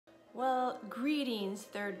Well, greetings,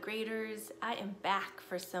 third graders. I am back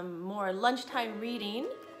for some more lunchtime reading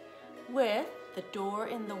with The Door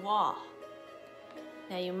in the Wall.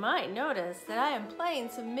 Now you might notice that I am playing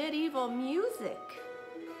some medieval music.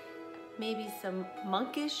 Maybe some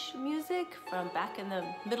monkish music from back in the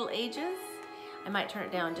Middle Ages. I might turn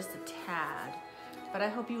it down just a tad, but I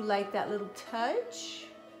hope you like that little touch.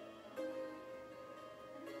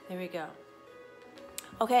 There we go.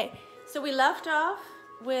 Okay, so we left off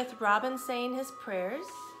with Robin saying his prayers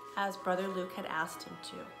as Brother Luke had asked him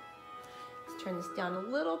to. Let's turn this down a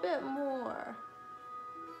little bit more.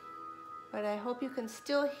 But I hope you can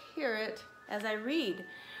still hear it as I read.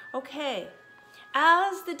 Okay,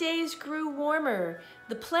 as the days grew warmer,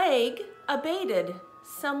 the plague abated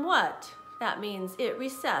somewhat. That means it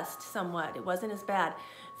recessed somewhat. It wasn't as bad.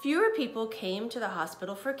 Fewer people came to the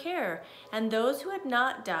hospital for care, and those who had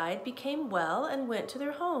not died became well and went to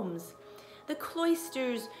their homes. The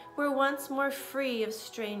cloisters were once more free of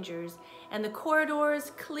strangers, and the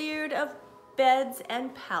corridors cleared of beds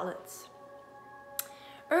and pallets.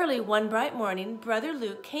 Early one bright morning, Brother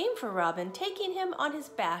Luke came for Robin, taking him on his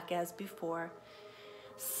back as before.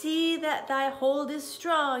 "See that thy hold is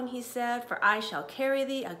strong," he said, "for I shall carry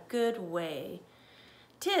thee a good way.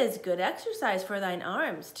 'Tis good exercise for thine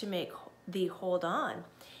arms to make thee hold on,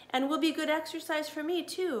 and will be good exercise for me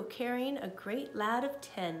too, carrying a great lad of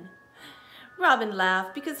 10. Robin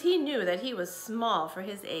laughed because he knew that he was small for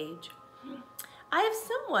his age. "I have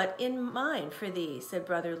somewhat in mind for thee," said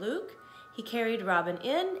Brother Luke. He carried Robin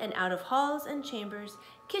in and out of halls and chambers,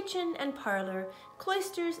 kitchen and parlor,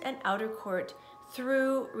 cloisters and outer court,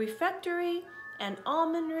 through refectory and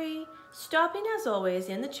almonry, stopping as always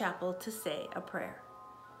in the chapel to say a prayer.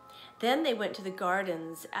 Then they went to the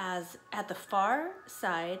gardens as at the far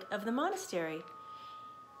side of the monastery.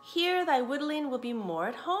 "Here thy whittling will be more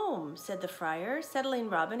at home," said the friar, settling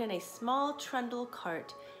Robin in a small trundle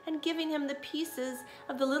cart and giving him the pieces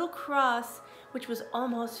of the little cross, which was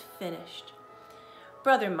almost finished.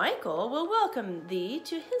 "Brother Michael will welcome thee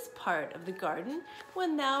to his part of the garden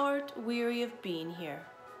when thou art weary of being here.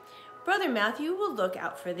 Brother Matthew will look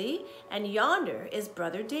out for thee, and yonder is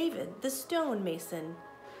Brother David, the stone mason.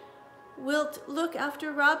 Wilt look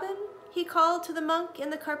after Robin?" he called to the monk in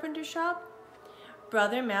the carpenter's shop.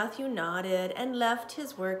 Brother Matthew nodded and left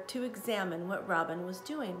his work to examine what Robin was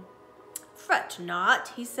doing. "Fret not,"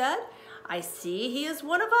 he said. "I see he is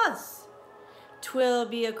one of us." "'Twill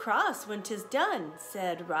be a cross when 'tis done,"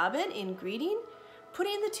 said Robin in greeting,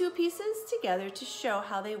 putting the two pieces together to show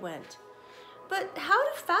how they went. "But how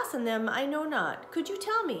to fasten them I know not. Could you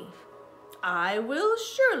tell me?" "I will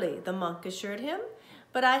surely," the monk assured him,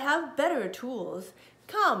 "but I have better tools.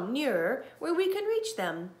 Come nearer where we can reach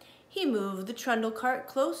them." He moved the trundle cart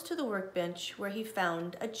close to the workbench where he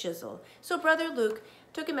found a chisel. So Brother Luke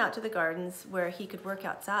took him out to the gardens where he could work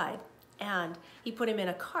outside, and he put him in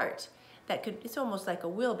a cart that could, it's almost like a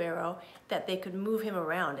wheelbarrow, that they could move him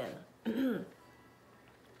around in.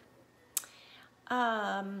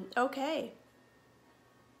 Okay.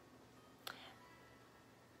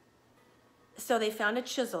 So they found a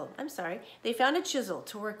chisel. They found a chisel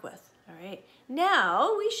to work with. All right.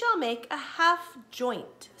 "Now we shall make a half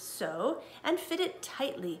joint, so, and fit it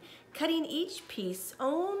tightly, cutting each piece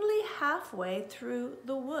only halfway through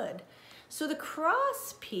the wood. So the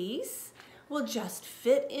cross piece will just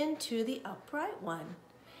fit into the upright one."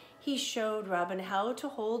 He showed Robin how to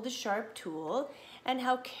hold the sharp tool and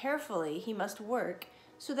how carefully he must work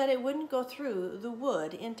so that it wouldn't go through the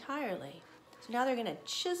wood entirely. So now they're going to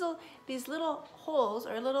chisel these little holes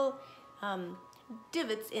or little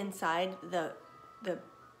divots inside the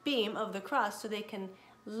beam of the cross so they can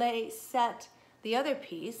set the other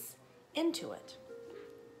piece into it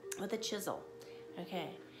with a chisel.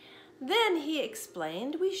 Okay. Then he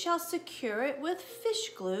explained, "We shall secure it with fish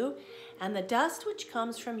glue, and the dust which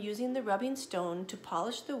comes from using the rubbing stone to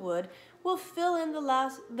polish the wood will fill in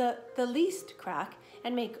the least crack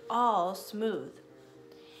and make all smooth."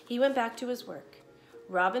 He went back to his work.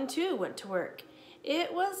 Robin too went to work.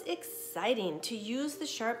 It was exciting to use the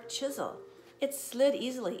sharp chisel. It slid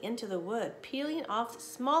easily into the wood, peeling off the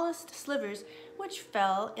smallest slivers, which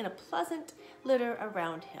fell in a pleasant litter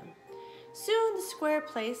around him. Soon the square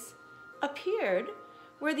place appeared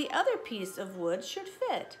where the other piece of wood should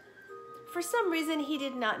fit. For some reason he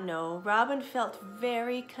did not know, Robin felt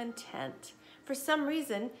very content. For some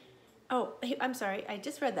reason, I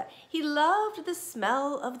just read that. He loved the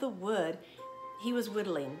smell of the wood he was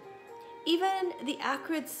whittling. Even the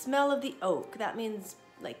acrid smell of the oak, that means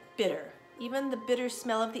like bitter, even the bitter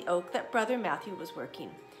smell of the oak that Brother Matthew was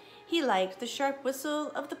working. He liked the sharp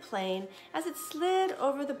whistle of the plane as it slid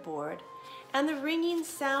over the board, and the ringing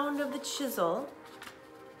sound of the chisel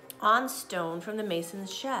on stone from the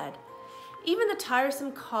mason's shed. Even the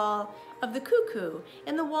tiresome call of the cuckoo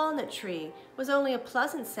in the walnut tree was only a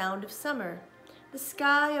pleasant sound of summer. The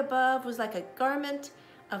sky above was like a garment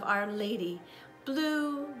of Our Lady,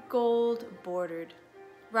 blue, gold bordered.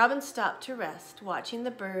 Robin stopped to rest, watching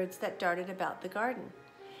the birds that darted about the garden.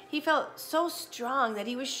 He felt so strong that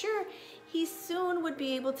he was sure he soon would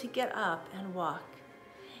be able to get up and walk.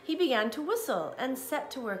 He began to whistle and set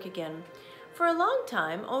to work again. For a long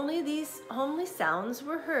time, only these homely sounds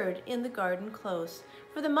were heard in the garden close,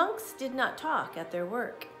 for the monks did not talk at their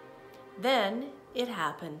work. Then it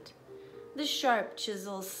happened. The sharp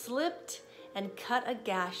chisel slipped and cut a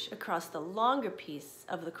gash across the longer piece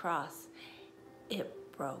of the cross. It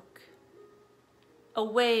broke.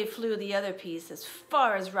 Away flew the other piece as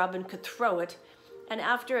far as Robin could throw it, and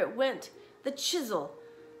after it went the chisel.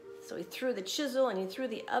 So he threw the chisel and he threw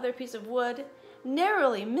the other piece of wood,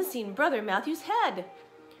 narrowly missing Brother Matthew's head.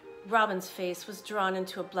 Robin's face was drawn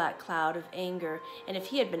into a black cloud of anger, and if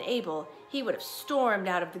he had been able, he would have stormed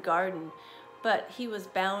out of the garden. But he was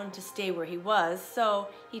bound to stay where he was, so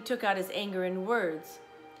he took out his anger in words.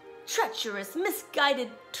 "Treacherous,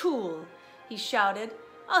 misguided tool," he shouted.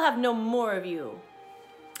 "I'll have no more of you."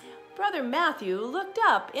 Brother Matthew looked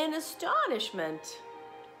up in astonishment.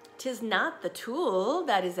 "'Tis not the tool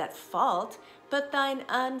that is at fault, but thine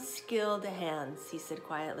unskilled hands," he said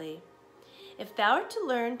quietly. "If thou art to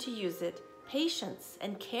learn to use it, patience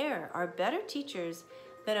and care are better teachers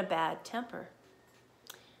than a bad temper.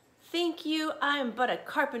 Think you I am but a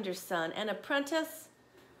carpenter's son, an apprentice?"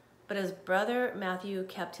 But as Brother Matthew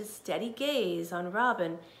kept his steady gaze on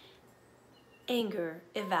Robin, anger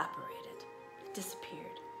evaporated, disappeared.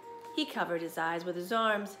 He covered his eyes with his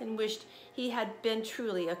arms and wished he had been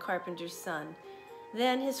truly a carpenter's son.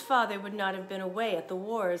 Then his father would not have been away at the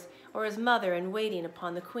wars, or his mother in waiting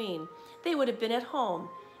upon the queen. They would have been at home,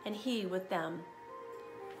 and he with them.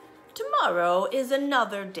 "Tomorrow is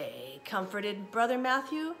another day," comforted Brother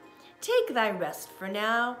Matthew. "Take thy rest for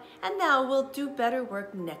now, and thou wilt do better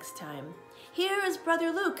work next time. Here is Brother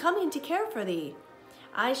Luke coming to care for thee.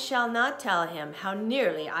 I shall not tell him how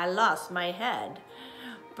nearly I lost my head."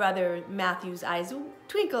 Brother Matthew's eyes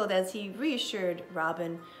twinkled as he reassured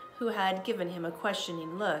Robin, who had given him a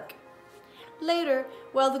questioning look. Later,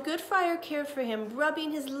 while the good friar cared for him,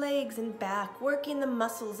 rubbing his legs and back, working the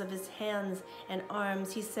muscles of his hands and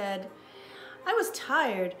arms, he said, "I was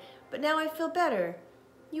tired, but now I feel better.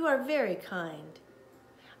 You are very kind.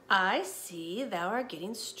 I see thou art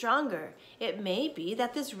getting stronger. It may be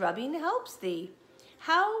that this rubbing helps thee.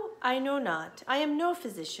 How, I know not. I am no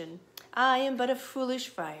physician. I am but a foolish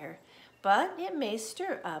friar, but it may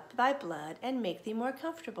stir up thy blood and make thee more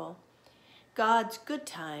comfortable. God's good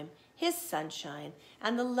time, his sunshine,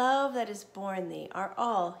 and the love that is born thee are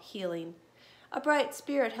all healing. A bright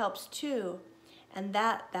spirit helps too, and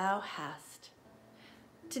that thou hast."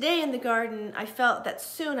 "Today in the garden I felt that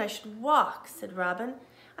soon I should walk," said Robin.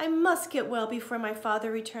 "I must get well before my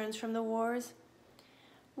father returns from the wars."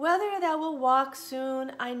 "Whether thou wilt walk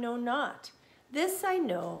soon, I know not. This I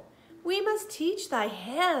know. We must teach thy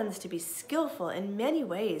hands to be skillful in many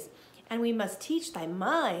ways, and we must teach thy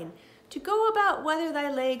mind to go about whether thy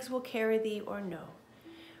legs will carry thee or no.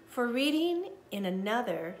 For reading in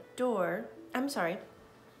another door,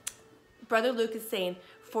 Brother Luke is saying,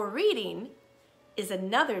 for reading is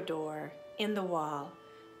another door in the wall.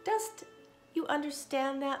 Dost you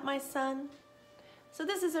understand that, my son?" So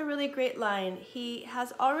this is a really great line. He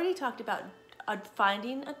has already talked about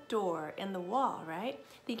finding a door in the wall, right?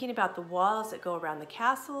 Thinking about the walls that go around the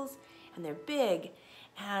castles, and they're big.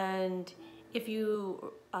 And if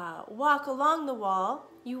you walk along the wall,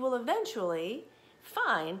 you will eventually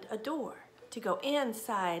find a door to go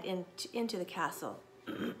inside into the castle.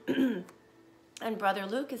 And Brother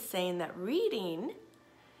Luke is saying that reading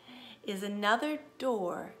is another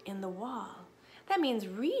door in the wall. That means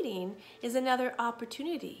reading is another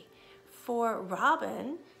opportunity for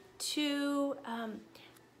Robin to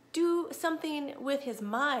do something with his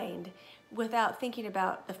mind without thinking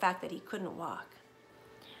about the fact that he couldn't walk.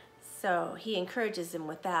 So he encourages him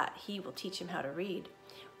with that. He will teach him how to read.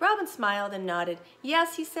 Robin smiled and nodded.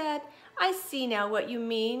 "Yes," he said, "I see now what you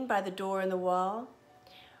mean by the door in the wall.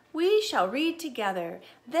 We shall read together.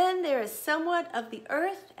 Then there is somewhat of the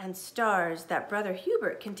earth and stars that Brother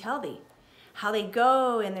Hubert can tell thee, how they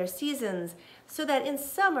go in their seasons, so that in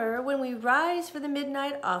summer, when we rise for the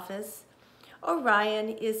midnight office, Orion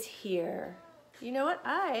is here." You know what?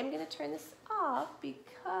 I am going to turn this off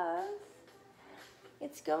because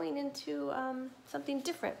it's going into something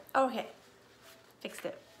different. Okay, fixed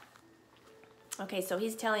it. Okay, so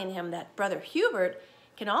he's telling him that Brother Hubert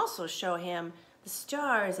can also show him the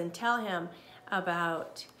stars and tell him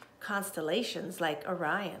about constellations like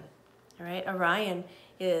Orion. All right, Orion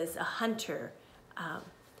is a hunter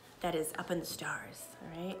that is up in the stars.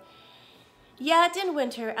 All right. Yet in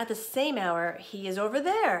winter, at the same hour, he is over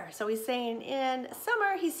there. So he's saying in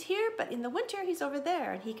summer he's here, but in the winter he's over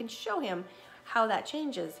there, and he can show him how that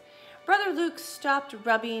changes. Brother Luke stopped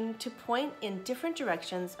rubbing to point in different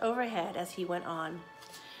directions overhead as he went on.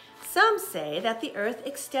 Some say that the earth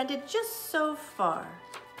extended just so far,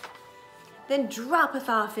 then droppeth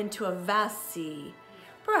off into a vast sea.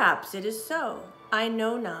 Perhaps it is so, I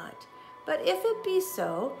know not. But if it be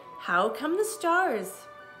so, how come the stars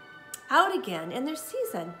out again in their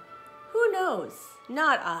season? Who knows?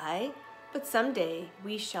 Not I, but someday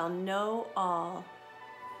we shall know all.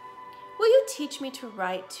 Will you teach me to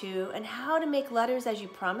write too, and how to make letters as you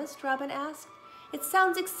promised? Robin asked. It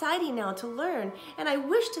sounds exciting now to learn, and I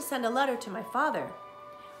wish to send a letter to my father.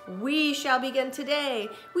 We shall begin today.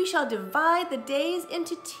 We shall divide the days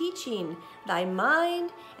into teaching thy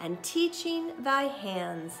mind and teaching thy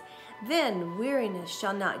hands. Then weariness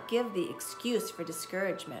shall not give thee excuse for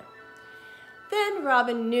discouragement. Then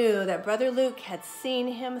Robin knew that Brother Luke had seen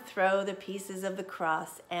him throw the pieces of the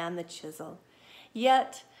cross and the chisel.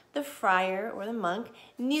 Yet the friar or the monk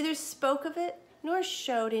neither spoke of it nor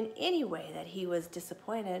showed in any way that he was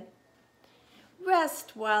disappointed.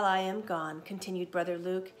 Rest while I am gone, continued Brother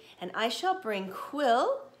Luke, and I shall bring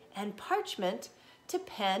quill and parchment to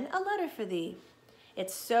pen a letter for thee. It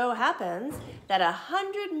so happens that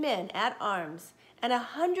 100 men at arms and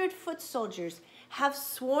 100 foot soldiers have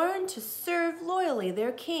sworn to serve loyally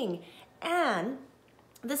their king and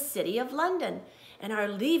the city of London, and are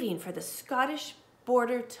leaving for the Scottish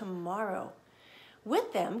border tomorrow.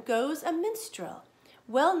 With them goes a minstrel,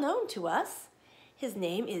 well known to us. His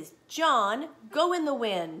name is John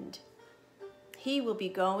Go-in-the-Wind. He will be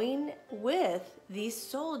going with these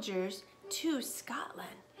soldiers to Scotland,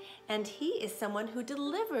 and he is someone who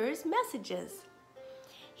delivers messages.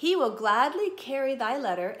 He will gladly carry thy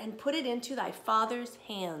letter and put it into thy father's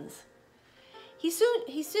hands.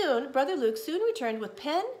 Brother Luke soon returned with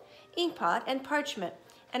pen, inkpot, and parchment,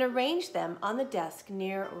 and arranged them on the desk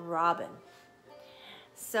near Robin.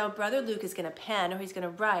 So Brother Luke is going to pen, or he's going to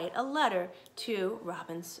write a letter to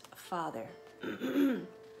Robin's father.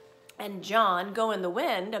 And John,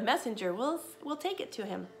 Go-in-the-Wind, a messenger, will take it to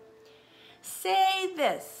him. Say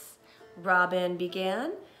this, Robin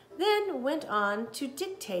began, then went on to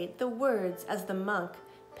dictate the words as the monk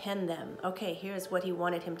penned them. Okay, here's what he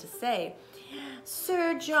wanted him to say.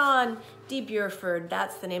 Sir John de Bureford,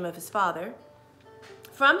 that's the name of his father,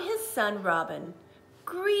 from his son Robin,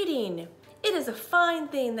 greeting. It is a fine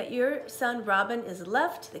thing that your son Robin is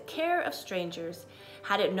left to the care of strangers.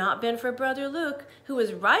 Had it not been for Brother Luke, who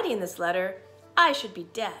is writing this letter, I should be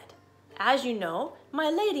dead. As you know, my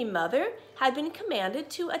lady mother had been commanded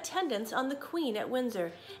to attendance on the Queen at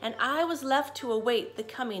Windsor, and I was left to await the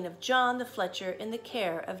coming of John the Fletcher in the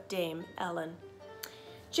care of Dame Ellen.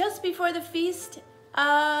 Just before the feast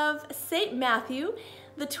of St. Matthew,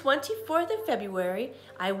 the 24th of February,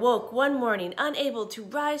 I woke one morning unable to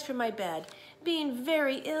rise from my bed, being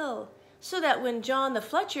very ill, so that when John the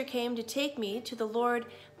Fletcher came to take me to the Lord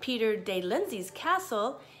Peter de Lindsay's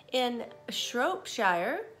castle in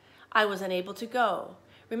Shropshire, I was unable to go.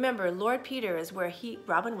 Remember, Lord Peter is where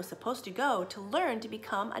Robin was supposed to go to learn to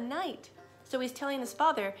become a knight. So he's telling his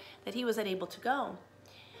father that he was unable to go.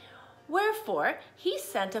 Wherefore, he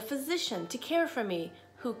sent a physician to care for me,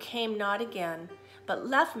 who came not again, but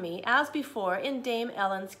left me, as before, in Dame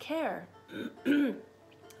Ellen's care.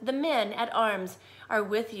 The men at arms are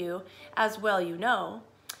with you, as well you know.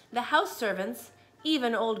 The house servants,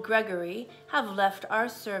 even old Gregory, have left our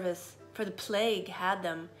service, for the plague had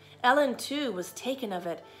them. Ellen, too, was taken of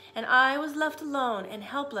it, and I was left alone and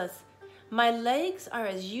helpless. My legs are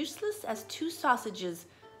as useless as 2 sausages,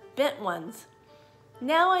 bent ones.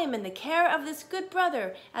 Now I am in the care of this good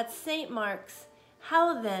brother at St. Mark's.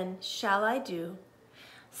 How then shall I do?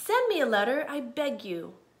 Send me a letter, I beg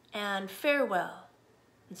you, and farewell.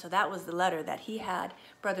 And so that was the letter that he had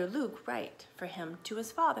Brother Luke write for him to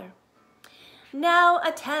his father. Now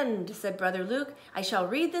attend, said Brother Luke. I shall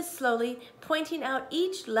read this slowly, pointing out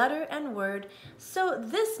each letter and word, so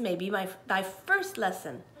this may be thy first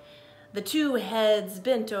lesson. The 2 heads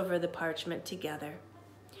bent over the parchment together.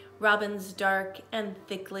 Robin's dark and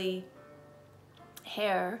thickly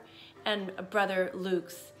hair and Brother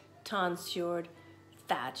Luke's tonsured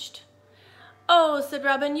thatched. Oh, said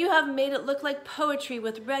Robin, you have made it look like poetry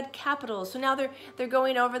with red capitals. So now they're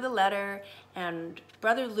going over the letter, and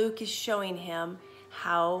Brother Luke is showing him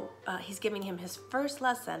how he's giving him his first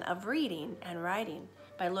lesson of reading and writing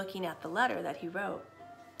by looking at the letter that he wrote.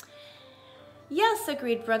 Yes,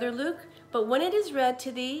 agreed Brother Luke, but when it is read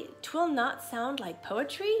to thee, 'twill not sound like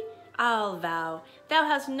poetry? I'll vow, thou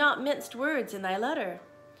hast not minced words in thy letter.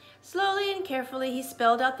 Slowly and carefully he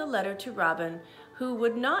spelled out the letter to Robin, who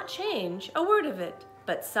would not change a word of it,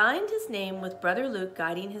 but signed his name with Brother Luke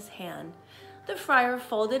guiding his hand. The friar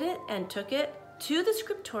folded it and took it to the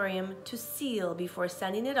scriptorium to seal before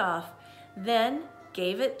sending it off, then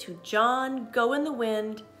gave it to John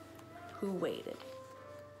Go-in-the-Wind, who waited.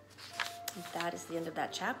 And that is the end of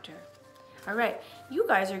that chapter. All right, you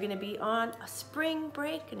guys are going to be on a spring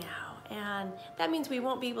break now, and that means we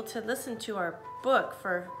won't be able to listen to our book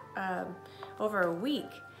for over a week,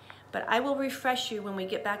 but I will refresh you when we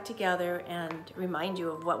get back together and remind you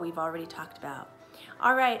of what we've already talked about.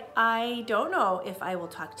 All right, I don't know if I will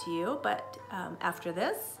talk to you, but after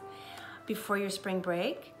this, before your spring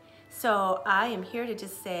break, so I am here to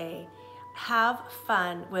just say, have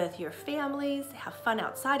fun with your families, have fun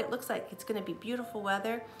outside. It looks like it's going to be beautiful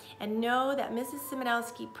weather, and know that Mrs.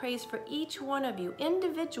 Simonowski prays for each one of you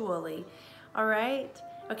individually. All right?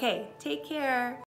 Okay, take care.